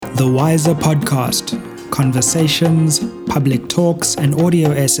The Wiser Podcast. Conversations, public talks, and audio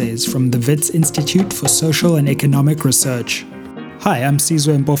essays from the Wits Institute for Social and Economic Research. Hi, I'm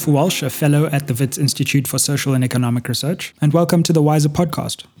Mpho, a fellow at the Wits Institute for Social and Economic Research, and welcome to the Wiser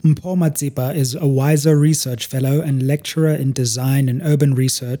Podcast. Mpho Matsipa is a Wiser Research Fellow and lecturer in design and urban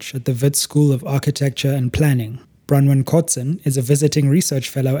research at the Wits School of Architecture and Planning. Bronwyn Kotzen is a visiting research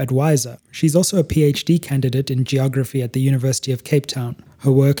fellow at Wiser. She's also a PhD candidate in geography at the University of Cape Town.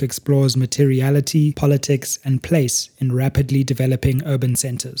 Her work explores materiality, politics, and place in rapidly developing urban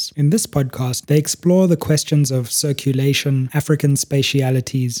centers. In this podcast, they explore the questions of circulation, African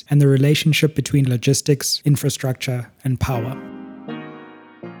spatialities, and the relationship between logistics, infrastructure, and power.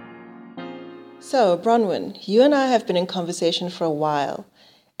 So, Bronwyn, you and I have been in conversation for a while.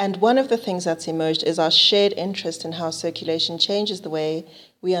 And one of the things that's emerged is our shared interest in how circulation changes the way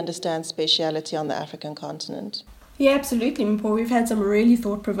we understand spatiality on the African continent. Yeah, absolutely, Mpho. We've had some really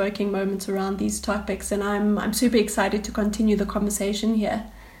thought-provoking moments around these topics, and I'm super excited to continue the conversation here.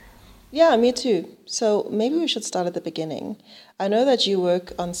 Yeah, me too. So maybe we should start at the beginning. I know that you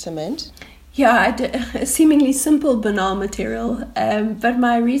work on cement. Yeah, a seemingly simple, banal material, but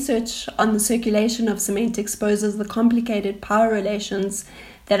my research on the circulation of cement exposes the complicated power relations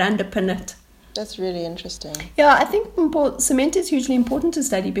that underpin it. That's really interesting. Yeah, I think cement is hugely important to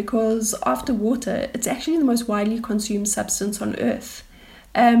study because after water, it's actually the most widely consumed substance on Earth.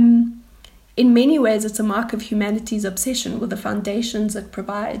 In many ways, it's a mark of humanity's obsession with the foundations it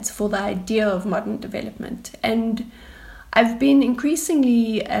provides for the idea of modern development. And I've been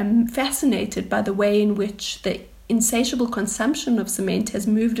increasingly fascinated by the way in which the insatiable consumption of cement has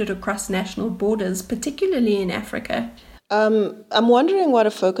moved it across national borders, particularly in Africa. I'm wondering what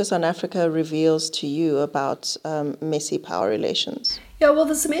a focus on Africa reveals to you about messy power relations. Yeah, well,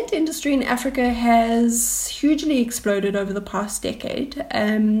 the cement industry in Africa has hugely exploded over the past decade,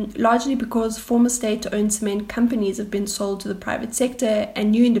 largely because former state-owned cement companies have been sold to the private sector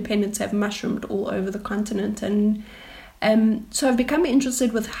and new independents have mushroomed all over the continent. And so I've become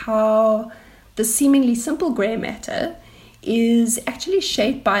interested with how the seemingly simple grey matter is actually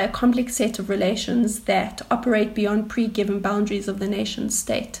shaped by a complex set of relations that operate beyond pre-given boundaries of the nation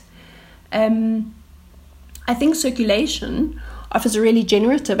state. I think circulation offers a really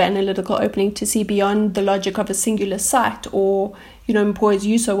generative analytical opening to see beyond the logic of a singular site or, Mpho, as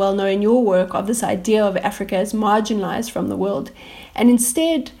you so well know in your work, of this idea of Africa as marginalized from the world. And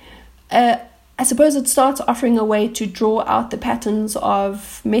instead, I suppose it starts offering a way to draw out the patterns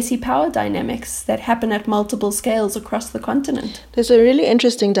of messy power dynamics that happen at multiple scales across the continent. There's a really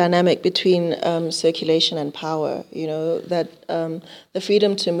interesting dynamic between circulation and power, that the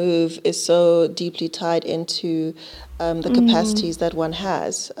freedom to move is so deeply tied into the capacities that one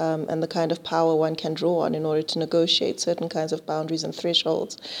has and the kind of power one can draw on in order to negotiate certain kinds of boundaries and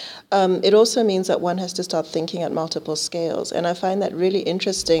thresholds. It also means that one has to start thinking at multiple scales. And I find that really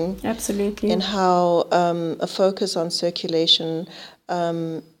interesting. Absolutely. In how a focus on circulation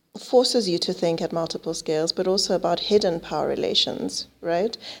forces you to think at multiple scales, but also about hidden power relations,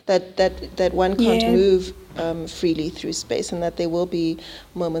 right? That one can't move freely through space, and that there will be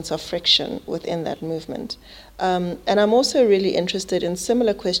moments of friction within that movement. And I'm also really interested in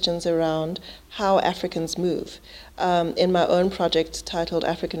similar questions around how Africans move. In my own project titled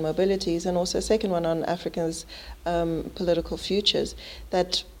African Mobilities, and also a second one on Africans' political futures,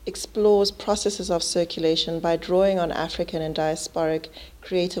 that explores processes of circulation by drawing on African and diasporic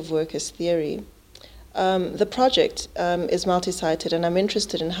creative workers' theory. The project is multi-sited, and I'm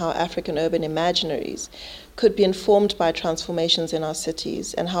interested in how African urban imaginaries could be informed by transformations in our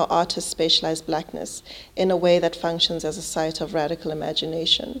cities and how artists spatialize Blackness in a way that functions as a site of radical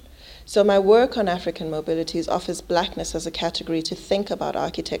imagination. So my work on African mobilities offers Blackness as a category to think about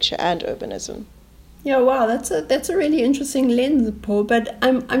architecture and urbanism. Yeah, wow, that's a really interesting lens, Paul. But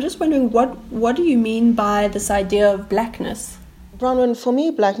I'm just wondering, what do you mean by this idea of Blackness? Bronwyn, for me,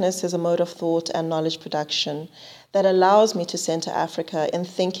 Blackness is a mode of thought and knowledge production that allows me to center Africa in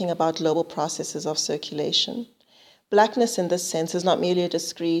thinking about global processes of circulation. Blackness, in this sense, is not merely a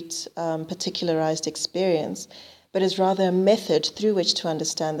discrete, particularized experience, but is rather a method through which to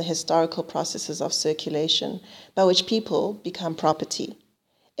understand the historical processes of circulation by which people become property.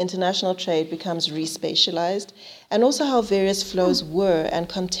 International trade becomes respatialized, and also how various flows were and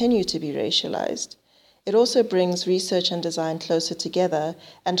continue to be racialized. It also brings research and design closer together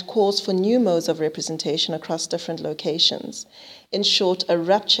and calls for new modes of representation across different locations. In short, a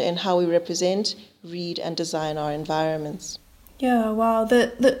rupture in how we represent, read, and design our environments. Yeah, wow.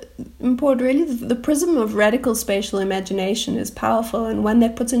 The prism of radical spatial imagination is powerful, and one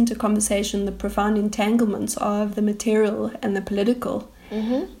that puts into conversation the profound entanglements of the material and the political.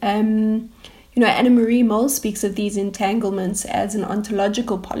 Anna-Marie Moll speaks of these entanglements as an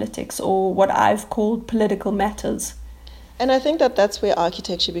ontological politics, or what I've called political matters. And I think that that's where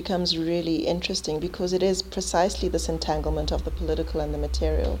architecture becomes really interesting, because it is precisely this entanglement of the political and the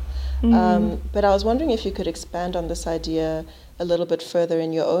material. But I was wondering if you could expand on this idea a little bit further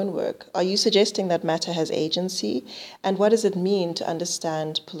in your own work. Are you suggesting that matter has agency? And what does it mean to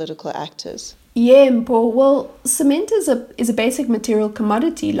understand political actors? Yeah, Mpho. Well, cement is a basic material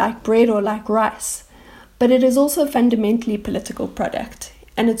commodity like bread or like rice, but it is also a fundamentally political product,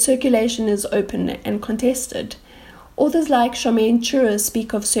 and its circulation is open and contested. Authors like Charmaine Chura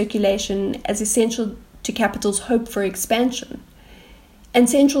speak of circulation as essential to capital's hope for expansion. And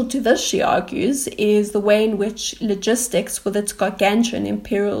central to this, she argues, is the way in which logistics, with its gargantuan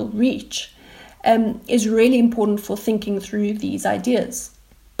imperial reach, is really important for thinking through these ideas.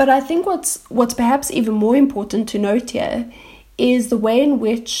 But I think what's perhaps even more important to note here is the way in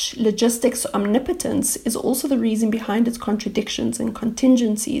which logistics' omnipotence is also the reason behind its contradictions and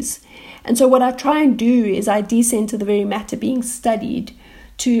contingencies. And so what I try and do is I decenter the very matter being studied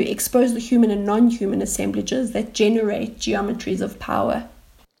to expose the human and non-human assemblages that generate geometries of power.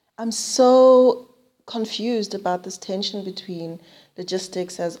 I'm so confused about this tension between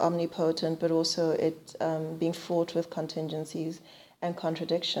logistics as omnipotent, but also it being fraught with contingencies and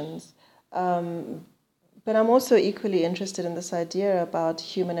contradictions. But I'm also equally interested in this idea about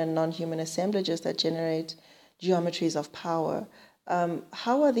human and non-human assemblages that generate geometries of power.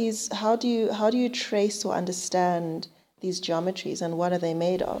 How do you trace or understand these geometries, and what are they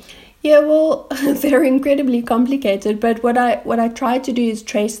made of? Yeah, well, they're incredibly complicated, but what I try to do is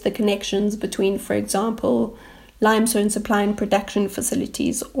trace the connections between, for example, limestone supply and production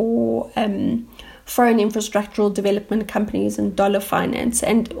facilities, or foreign infrastructural development companies and dollar finance,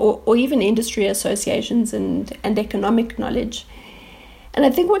 or even industry associations and economic knowledge. And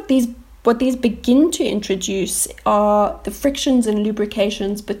I think what these begin to introduce are the frictions and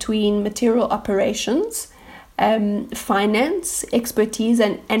lubrications between material operations, finance, expertise,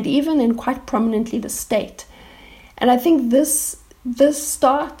 and even, and quite prominently, the state. And I think this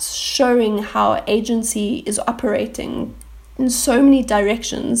starts showing how agency is operating in so many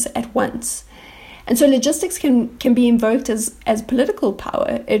directions at once. And so logistics can be invoked as political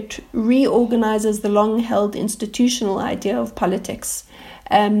power. It reorganizes the long-held institutional idea of politics,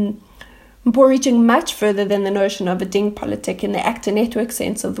 reaching much further than the notion of a ding politic in the actor network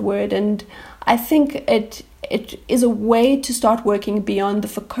sense of the word. And I think it is a way to start working beyond the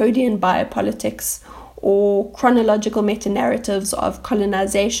Foucauldian biopolitics or chronological meta-narratives of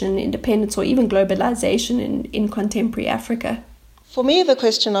colonization, independence, or even globalization in contemporary Africa. For me, the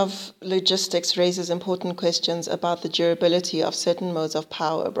question of logistics raises important questions about the durability of certain modes of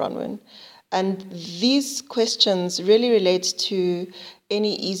power, Bronwyn. And these questions really relate to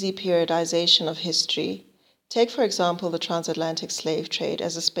any easy periodization of history. Take, for example, the transatlantic slave trade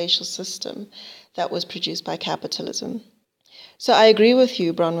as a spatial system that was produced by capitalism. So I agree with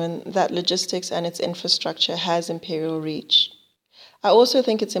you, Bronwyn, that logistics and its infrastructure has imperial reach. I also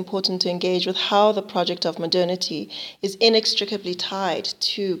think it's important to engage with how the project of modernity is inextricably tied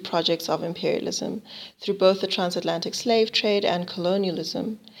to projects of imperialism through both the transatlantic slave trade and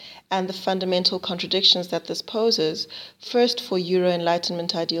colonialism, and the fundamental contradictions that this poses, first for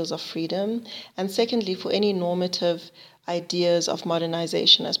Euro-Enlightenment ideals of freedom, and secondly for any normative ideas of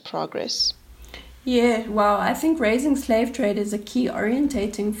modernization as progress. Yeah, wow, I think raising slave trade is a key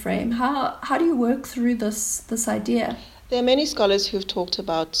orientating frame. How do you work through this idea? There are many scholars who've talked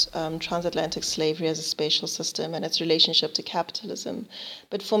about transatlantic slavery as a spatial system and its relationship to capitalism.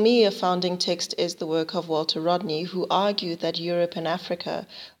 But for me, a founding text is the work of Walter Rodney, who argued that Europe and Africa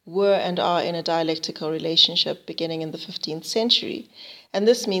were and are in a dialectical relationship beginning in the 15th century. And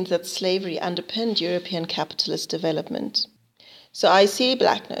this means that slavery underpinned European capitalist development. So I see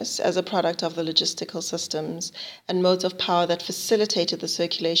Blackness as a product of the logistical systems and modes of power that facilitated the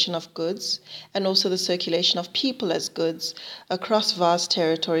circulation of goods and also the circulation of people as goods across vast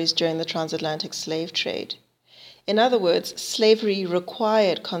territories during the transatlantic slave trade. In other words, slavery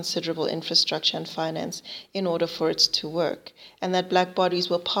required considerable infrastructure and finance in order for it to work, and that black bodies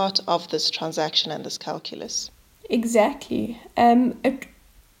were part of this transaction and this calculus. Exactly.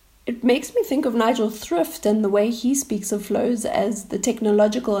 It makes me think of Nigel Thrift and the way he speaks of flows as the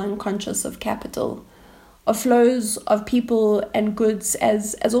technological unconscious of capital, of flows of people and goods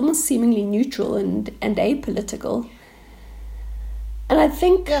as almost seemingly neutral and apolitical. And I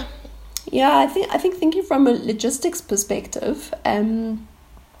think, I think thinking from a logistics perspective,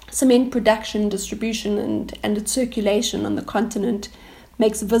 cement production, distribution, and its circulation on the continent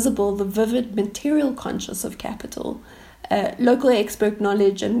makes visible the vivid material conscious of capital. local expert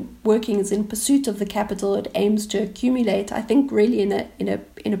knowledge and workings in pursuit of the capital it aims to accumulate, I think really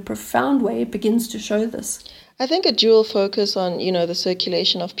in a profound way it begins to show this. I think a dual focus on, the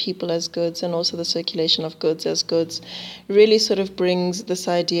circulation of people as goods and also the circulation of goods as goods really sort of brings this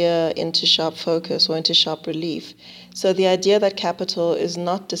idea into sharp focus or into sharp relief. So the idea that capital is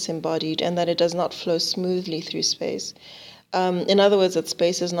not disembodied and that it does not flow smoothly through space. In other words, that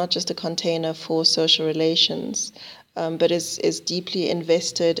space is not just a container for social relations, but is deeply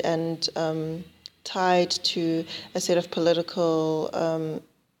invested and tied to a set of political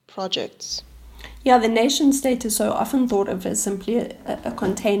projects. Yeah, the nation state is so often thought of as simply a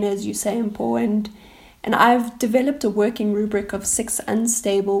container, as you say, Mpho, and I've developed a working rubric of 6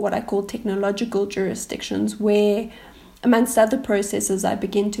 unstable, what I call technological jurisdictions, where, amongst other processes, I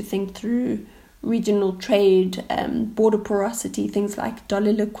begin to think through regional trade, border porosity, things like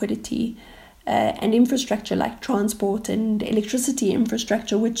dollar liquidity, and infrastructure like transport and electricity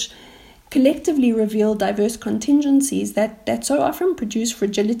infrastructure, which collectively reveal diverse contingencies that so often produce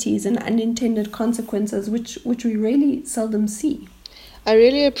fragilities and unintended consequences, which we really seldom see. I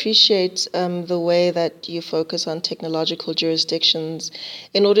really appreciate the way that you focus on technological jurisdictions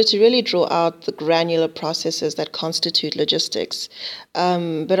in order to really draw out the granular processes that constitute logistics.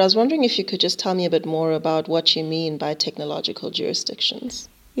 But I was wondering if you could just tell me a bit more about what you mean by technological jurisdictions.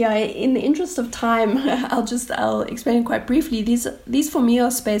 Yeah, in the interest of time, I'll explain quite briefly. These for me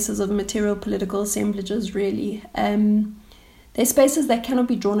are spaces of material political assemblages, really. They're spaces that cannot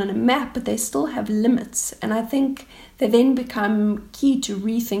be drawn on a map, but they still have limits. And I think they then become key to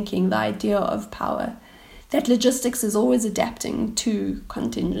rethinking the idea of power, that logistics is always adapting to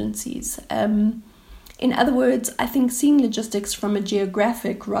contingencies. In other words, I think seeing logistics from a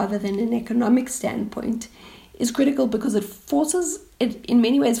geographic rather than an economic standpoint is critical because it in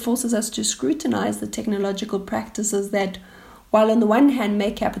many ways forces us to scrutinize the technological practices that, while on the one hand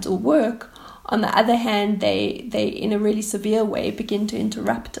make capital work, on the other hand, they in a really severe way begin to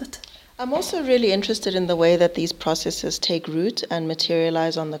interrupt it. I'm also really interested in the way that these processes take root and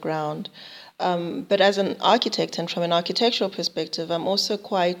materialize on the ground. But as an architect and from an architectural perspective, I'm also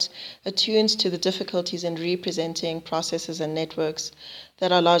quite attuned to the difficulties in representing processes and networks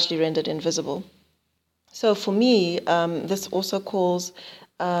that are largely rendered invisible. So for me, this also calls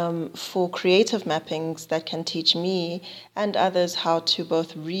for creative mappings that can teach me and others how to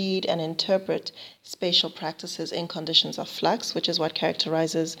both read and interpret spatial practices in conditions of flux, which is what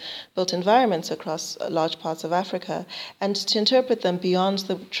characterizes built environments across large parts of Africa, and to interpret them beyond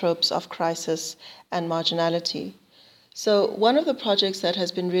the tropes of crisis and marginality. So one of the projects that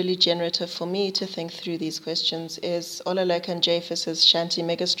has been really generative for me to think through these questions is Ololeka and Jafis's Shanti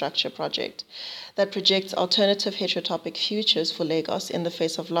Megastructure project that projects alternative heterotopic futures for Lagos in the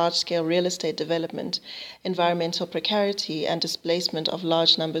face of large-scale real estate development, environmental precarity, and displacement of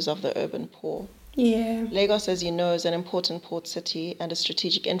large numbers of the urban poor. Yeah. Lagos, as you know, is an important port city and a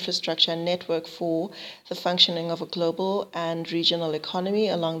strategic infrastructure and network for the functioning of a global and regional economy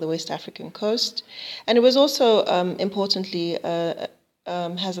along the West African coast. And it was also, importantly,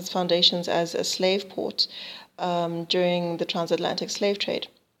 has its foundations as a slave port during the transatlantic slave trade.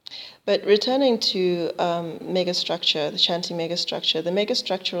 But returning to megastructure, the Shanti megastructure, the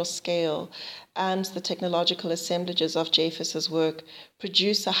megastructural scale and the technological assemblages of Jafis's work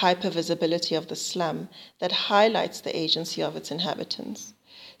produce a hypervisibility of the slum that highlights the agency of its inhabitants.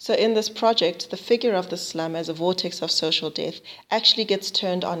 So in this project, the figure of the slum as a vortex of social death actually gets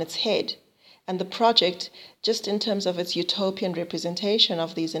turned on its head. And the project, just in terms of its utopian representation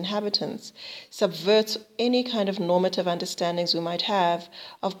of these inhabitants, subverts any kind of normative understandings we might have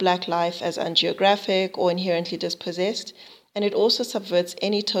of Black life as ungeographic or inherently dispossessed, and it also subverts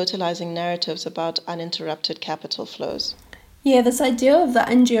any totalizing narratives about uninterrupted capital flows. Yeah, this idea of the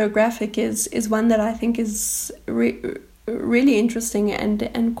ungeographic is one that I think is really interesting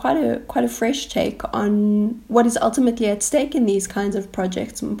and quite a fresh take on what is ultimately at stake in these kinds of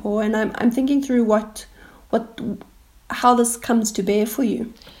projects, Mpho. And I'm thinking through how this comes to bear for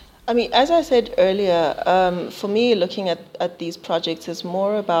you. I mean, as I said earlier, for me, looking at these projects is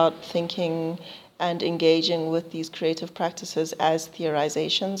more about thinking and engaging with these creative practices as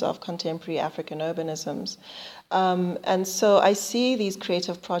theorizations of contemporary African urbanisms. And so I see these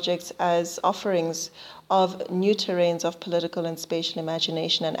creative projects as offerings of new terrains of political and spatial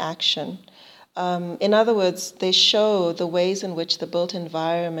imagination and action. In other words, they show the ways in which the built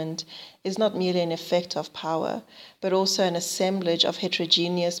environment is not merely an effect of power, but also an assemblage of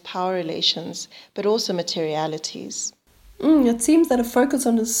heterogeneous power relations, but also materialities. It seems that a focus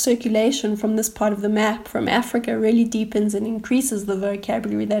on the circulation from this part of the map, from Africa, really deepens and increases the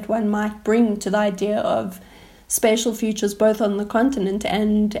vocabulary that one might bring to the idea of spatial futures both on the continent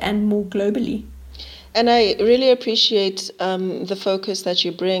and more globally. And I really appreciate the focus that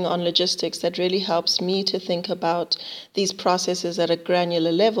you bring on logistics. That really helps me to think about these processes at a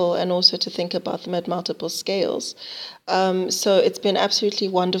granular level and also to think about them at multiple scales. So it's been absolutely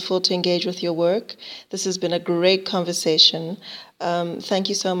wonderful to engage with your work. This has been a great conversation. Thank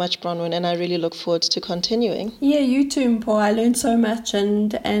you so much, Bronwyn, and I really look forward to continuing. Yeah, you too, Mpho. I learned so much,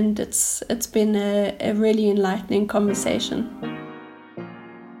 and it's been a really enlightening conversation.